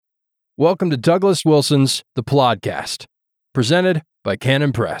Welcome to Douglas Wilson's The Plodcast, presented by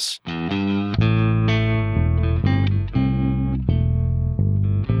Canon Press.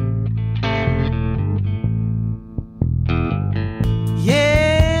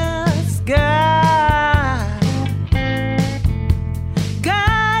 Yes, God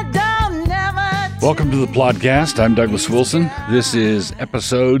don't never. Welcome to the Plodcast. I'm Douglas Wilson. This is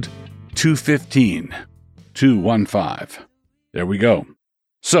episode 215. There we go.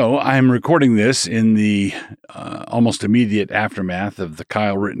 So I'm recording this in the almost immediate aftermath of the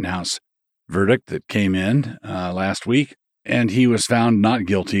Kyle Rittenhouse verdict that came in last week, and he was found not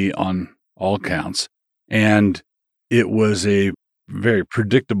guilty on all counts. And it was a very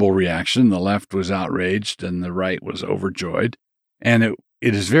predictable reaction. The left was outraged and the right was overjoyed. And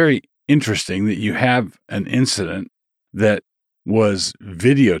it is very interesting that you have an incident that was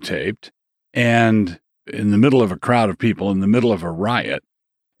videotaped and in the middle of a crowd of people, in the middle of a riot.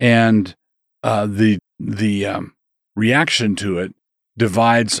 And the reaction to it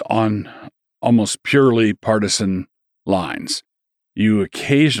divides on almost purely partisan lines. You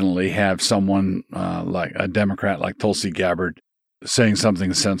occasionally have someone like a Democrat like Tulsi Gabbard saying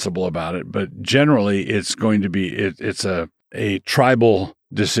something sensible about it, but generally it's going to be it's a tribal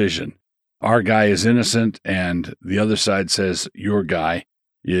decision. Our guy is innocent, and the other side says your guy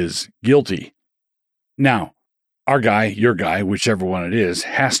is guilty. Now, our guy, your guy, whichever one it is,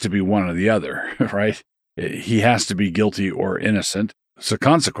 has to be one or the other, right? He has to be guilty or innocent. So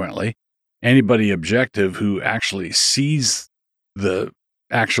consequently, anybody objective who actually sees the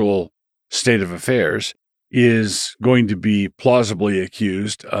actual state of affairs is going to be plausibly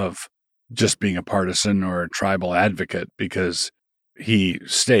accused of just being a partisan or a tribal advocate because he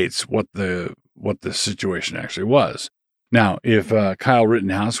states what the situation actually was. Now, if Kyle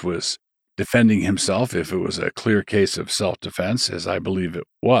Rittenhouse was defending himself, if it was a clear case of self-defense, as I believe it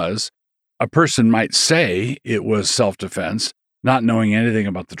was, a person might say it was self-defense, not knowing anything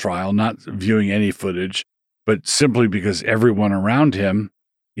about the trial, not viewing any footage, but simply because everyone around him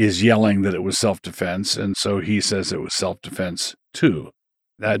is yelling that it was self-defense, and so he says it was self-defense too.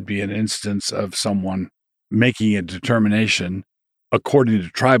 That'd be an instance of someone making a determination according to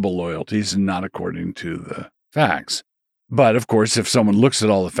tribal loyalties and not according to the facts. But, of course, if someone looks at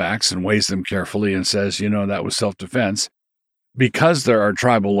all the facts and weighs them carefully and says, that was self-defense, because there are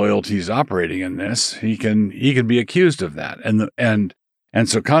tribal loyalties operating in this, he can be accused of that. And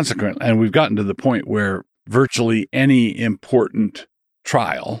so consequently, and we've gotten to the point where virtually any important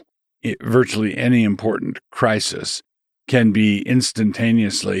trial, virtually any important crisis can be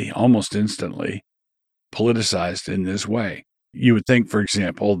instantaneously, almost instantly, politicized in this way. You would think, for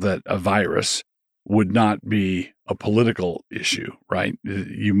example, that a virus would not be a political issue, right?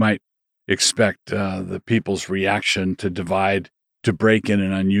 You might expect the people's reaction to divide, to break in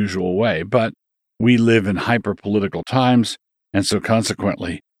an unusual way, but we live in hyper-political times, and so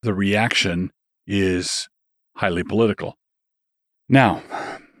consequently, the reaction is highly political. Now,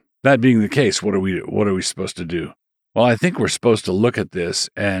 that being the case, what are we supposed to do? Well, I think we're supposed to look at this,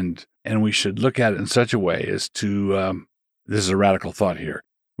 and we should look at it in such a way as to, this is a radical thought here,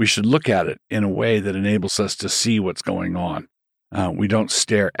 we should look at it in a way that enables us to see what's going on. We don't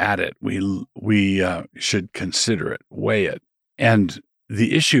stare at it. We should consider it, weigh it. And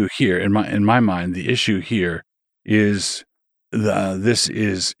the issue here, in my mind, the issue here is this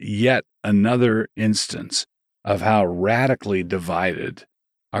is yet another instance of how radically divided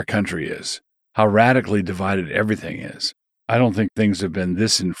our country is, how radically divided everything is. I don't think things have been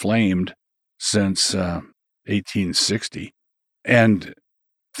this inflamed since 1860. And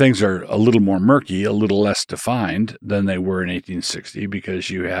things are a little more murky, a little less defined than they were in 1860 because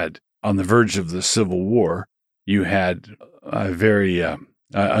you had, on the verge of the Civil War, you had a very, an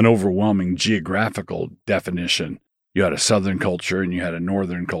overwhelming geographical definition. You had a Southern culture and you had a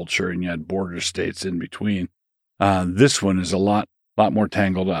Northern culture and you had border states in between. This one is a lot more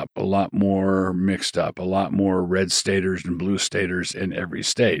tangled up, a lot more mixed up, a lot more red staters and blue staters in every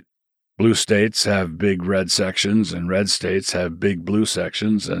state. Blue states have big red sections and red states have big blue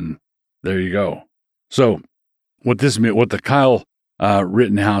sections, and there you go. So what the Kyle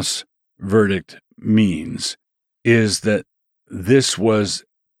Rittenhouse verdict means is that this was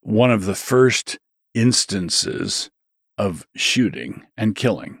one of the first instances of shooting and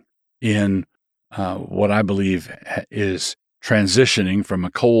killing in what I believe is transitioning from a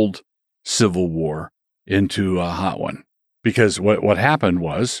cold civil war into a hot one. Because what happened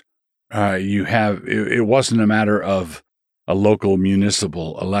was, it wasn't a matter of a local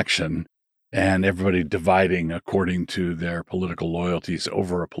municipal election and everybody dividing according to their political loyalties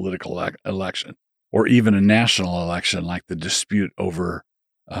over a political election, or even a national election like the dispute over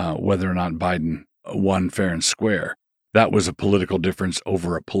whether or not Biden won fair and square. That was a political difference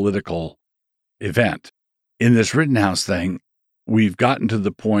over a political event. In this Rittenhouse thing, we've gotten to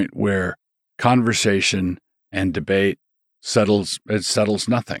the point where conversation and debate settles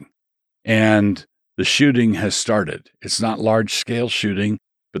nothing. And the shooting has started. It's not large-scale shooting,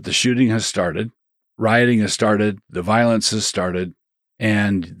 but the shooting has started. Rioting has started. The violence has started.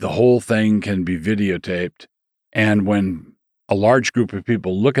 And the whole thing can be videotaped. And when a large group of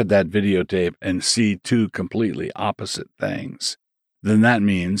people look at that videotape and see two completely opposite things, then that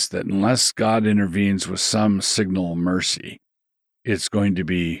means that unless God intervenes with some signal of mercy, it's going to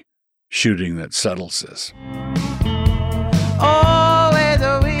be shooting that settles this.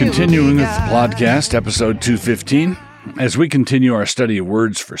 Continuing with the podcast, episode 215, as we continue our study of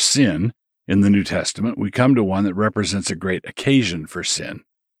words for sin in the New Testament, we come to one that represents a great occasion for sin.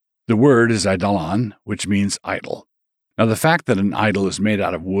 The word is eidolon, which means idol. Now, the fact that an idol is made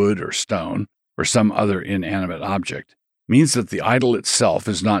out of wood or stone or some other inanimate object means that the idol itself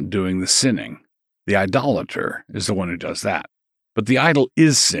is not doing the sinning. The idolater is the one who does that. But the idol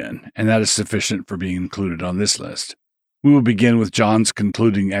is sin, and that is sufficient for being included on this list. We will begin with John's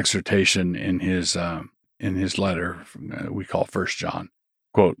concluding exhortation in his letter we call 1 John.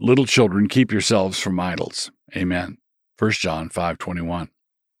 Quote, "Little children, keep yourselves from idols." Amen. 1 John 5:21.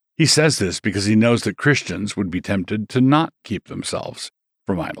 He says this because he knows that Christians would be tempted to not keep themselves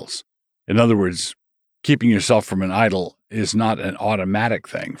from idols. In other words, keeping yourself from an idol is not an automatic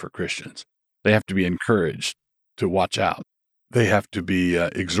thing for Christians. They have to be encouraged to watch out. They have to be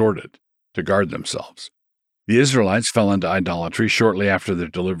exhorted to guard themselves. The Israelites fell into idolatry shortly after their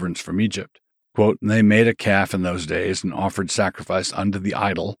deliverance from Egypt. Quote, "And they made a calf in those days and offered sacrifice unto the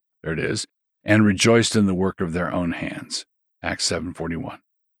idol," there it is, "and rejoiced in the work of their own hands." Acts 7:41.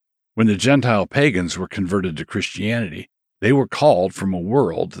 When the Gentile pagans were converted to Christianity, they were called from a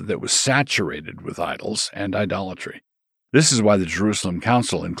world that was saturated with idols and idolatry. This is why the Jerusalem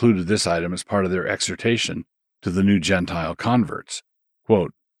Council included this item as part of their exhortation to the new Gentile converts.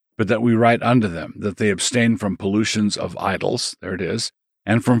 Quote, "But that we write unto them, that they abstain from pollutions of idols," there it is,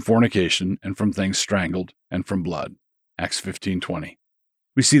 "and from fornication, and from things strangled, and from blood." Acts 15:20.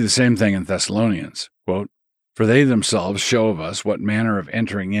 We see the same thing in Thessalonians. Quote, "For they themselves show of us what manner of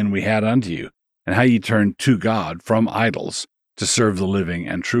entering in we had unto you, and how ye turned to God from idols to serve the living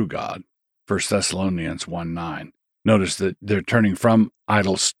and true God." 1 Thessalonians 1:9. Notice that they're turning from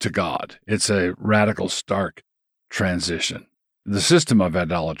idols to God. It's a radical, stark transition. The system of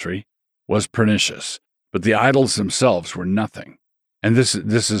idolatry was pernicious, but the idols themselves were nothing. And this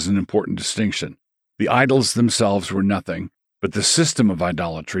is an important distinction. The idols themselves were nothing, but the system of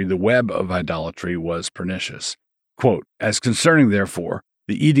idolatry, the web of idolatry, was pernicious. Quote, "As concerning, therefore,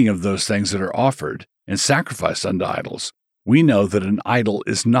 the eating of those things that are offered and sacrificed unto idols, we know that an idol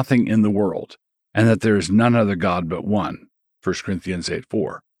is nothing in the world, and that there is none other God but one." 1 Corinthians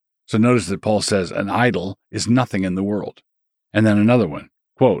 8:4. So notice that Paul says an idol is nothing in the world. And then another one,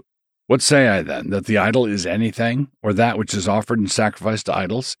 quote, "What say I then, that the idol is anything, or that which is offered and sacrificed to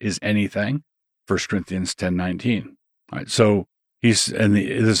idols is anything?" 1 Corinthians 10:19. All right, so this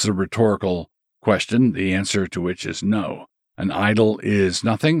is a rhetorical question, the answer to which is no. An idol is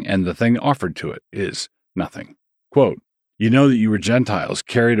nothing, and the thing offered to it is nothing. Quote, "You know that you were Gentiles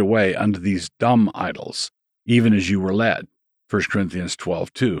carried away unto these dumb idols, even as you were led." 1 Corinthians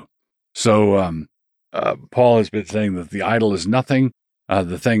 12:2. So Paul has been saying that the idol is nothing,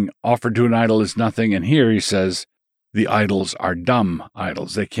 the thing offered to an idol is nothing, and here he says the idols are dumb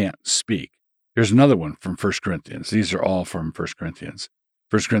idols. They can't speak. Here's another one from 1 Corinthians. These are all from 1 Corinthians.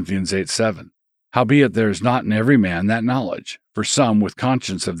 1 Corinthians 8:7. "Howbeit there is not in every man that knowledge, for some with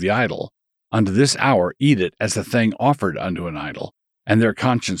conscience of the idol, unto this hour eat it as a thing offered unto an idol, and their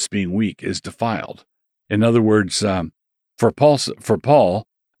conscience being weak is defiled." In other words, for Paul,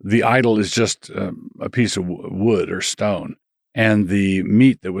 the idol is just a piece of wood or stone, and the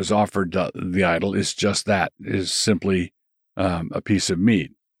meat that was offered to the idol is just that, is simply a piece of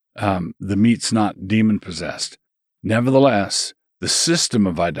meat. The meat's not demon-possessed. Nevertheless, the system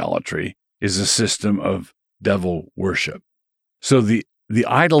of idolatry is a system of devil worship. So the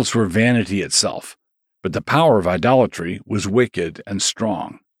idols were vanity itself, but the power of idolatry was wicked and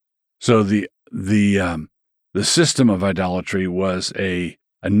strong. So the system of idolatry was a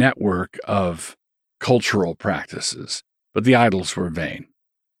network of cultural practices, but the idols were vain.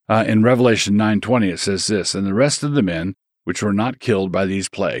 In Revelation 9:20, it says this, "And the rest of the men which were not killed by these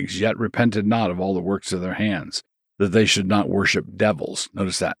plagues, yet repented not of all the works of their hands, that they should not worship devils,"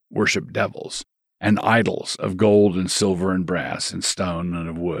 notice that, worship devils, "and idols of gold and silver and brass and stone and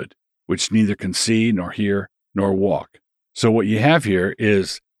of wood, which neither can see nor hear nor walk, So what you have here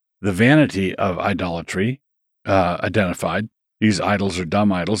is the vanity of idolatry identified. These idols are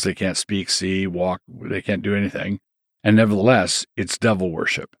dumb idols. They can't speak, see, walk. They can't do anything. And nevertheless, it's devil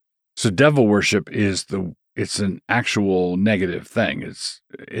worship. So devil worship it's an actual negative thing.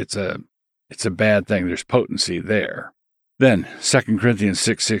 It's a bad thing. There's potency there. Then 2 Corinthians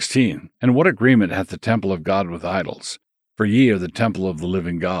 6:16, and what agreement hath the temple of God with idols? For ye are the temple of the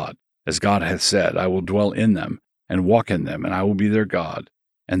living God. As God hath said, I will dwell in them and walk in them, and I will be their God,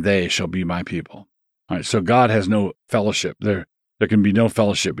 and they shall be my people. All right, so God has no fellowship. There can be no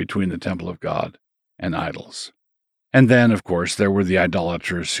fellowship between the temple of God and idols. And then, of course, there were the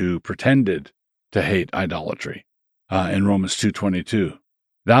idolaters who pretended to hate idolatry. In Romans 2:22,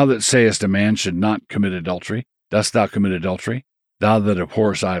 thou that sayest a man should not commit adultery, dost thou commit adultery? Thou that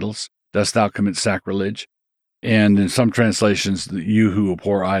abhorrest idols, dost thou commit sacrilege? And in some translations, you who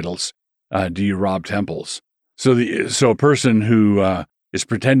abhor idols, do you rob temples? So a person who is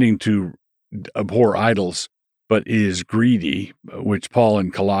pretending to abhor idols but is greedy, which Paul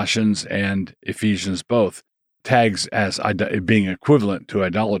in Colossians and Ephesians both tags as being equivalent to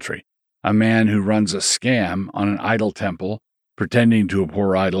idolatry. A man who runs a scam on an idol temple, pretending to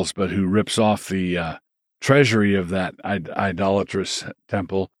abhor idols, but who rips off the treasury of that idolatrous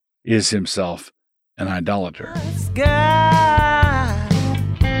temple is himself an idolater.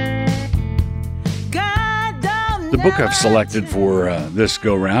 The book I've selected for this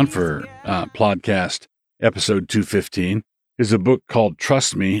go-round for podcast episode 215 is a book called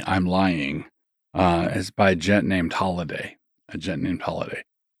Trust Me, I'm Lying. It's by a gent named Holiday.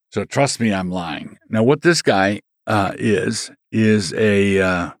 So Trust Me, I'm Lying. Now, what this guy is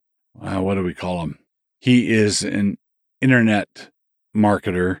a, what do we call him? He is an internet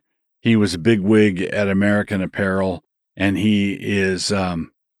marketer. He was a bigwig at American Apparel, and he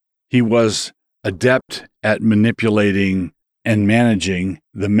was adept at manipulating and managing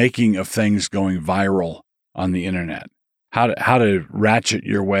the making of things going viral on the internet. How to ratchet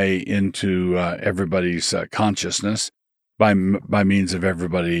your way into everybody's consciousness by means of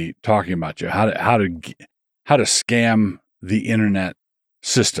everybody talking about you. How to scam the internet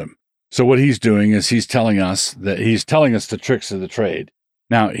system. So what he's doing is he's telling us the tricks of the trade.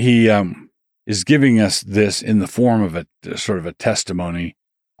 Now he is giving us this in the form of a sort of a testimony.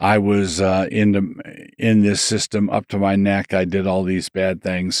 I was in this system up to my neck. I did all these bad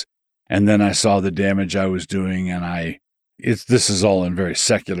things, and then I saw the damage I was doing, and this is all in very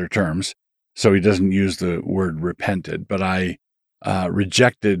secular terms. So he doesn't use the word repented, but I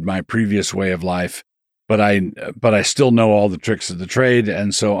rejected my previous way of life. But I still know all the tricks of the trade,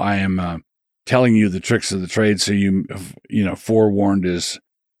 and so I am telling you the tricks of the trade. So forewarned is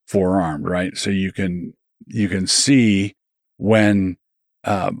forearmed, right? So you can see when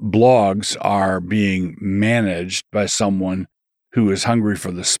blogs are being managed by someone who is hungry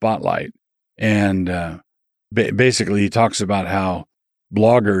for the spotlight. And basically, he talks about how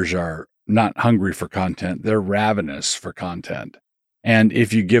bloggers are not hungry for content, they're ravenous for content. And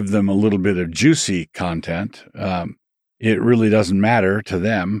if you give them a little bit of juicy content, it really doesn't matter to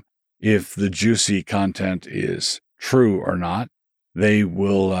them if the juicy content is true or not. They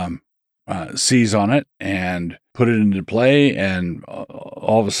will seize on it and put it into play, and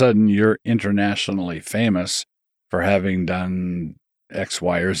all of a sudden you're internationally famous for having done X,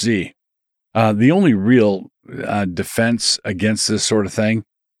 Y, or Z. The only real defense against this sort of thing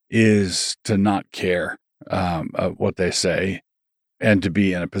is to not care what they say and to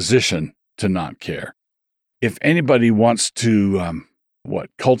be in a position to not care. If anybody wants to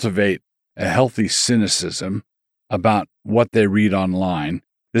cultivate a healthy cynicism about what they read online,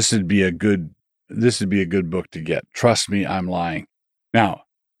 this would be a good book to get. Trust Me, I'm Lying. Now,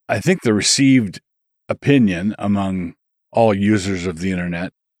 I think the received opinion among all users of the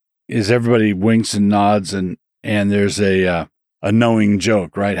internet is everybody winks and nods, and there's a knowing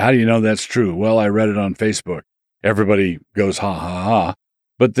joke, right? How do you know that's true? Well, I read it on Facebook. Everybody goes, ha, ha, ha.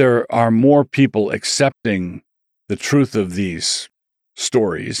 But there are more people accepting the truth of these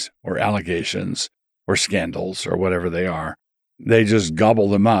stories or allegations or scandals or whatever they are. They just gobble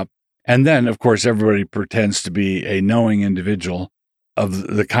them up. And then, of course, everybody pretends to be a knowing individual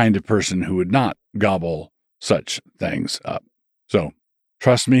of the kind of person who would not gobble such things up. So,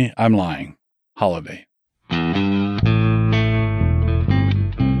 Trust Me, I'm Lying. Holiday.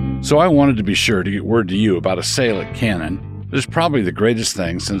 So I wanted to be sure to get word to you about a sale at Canon that is probably the greatest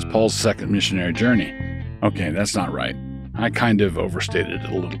thing since Paul's second missionary journey. Okay, that's not right. I kind of overstated it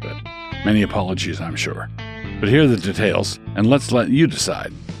a little bit. Many apologies, I'm sure. But here are the details, and let's let you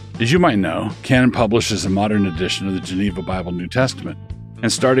decide. As you might know, Canon publishes a modern edition of the Geneva Bible New Testament.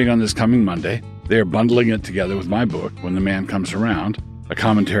 And starting on this coming Monday, They are bundling it together with my book, When the Man Comes Around, a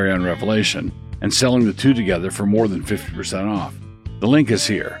commentary on Revelation, and selling the two together for more than 50% off. The link is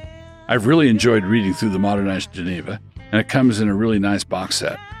here. I've really enjoyed reading through the Modernized Geneva, and it comes in a really nice box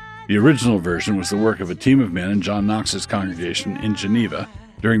set. The original version was the work of a team of men in John Knox's congregation in Geneva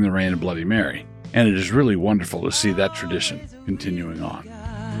during the reign of Bloody Mary, and it is really wonderful to see that tradition continuing on.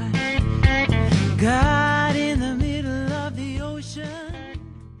 God.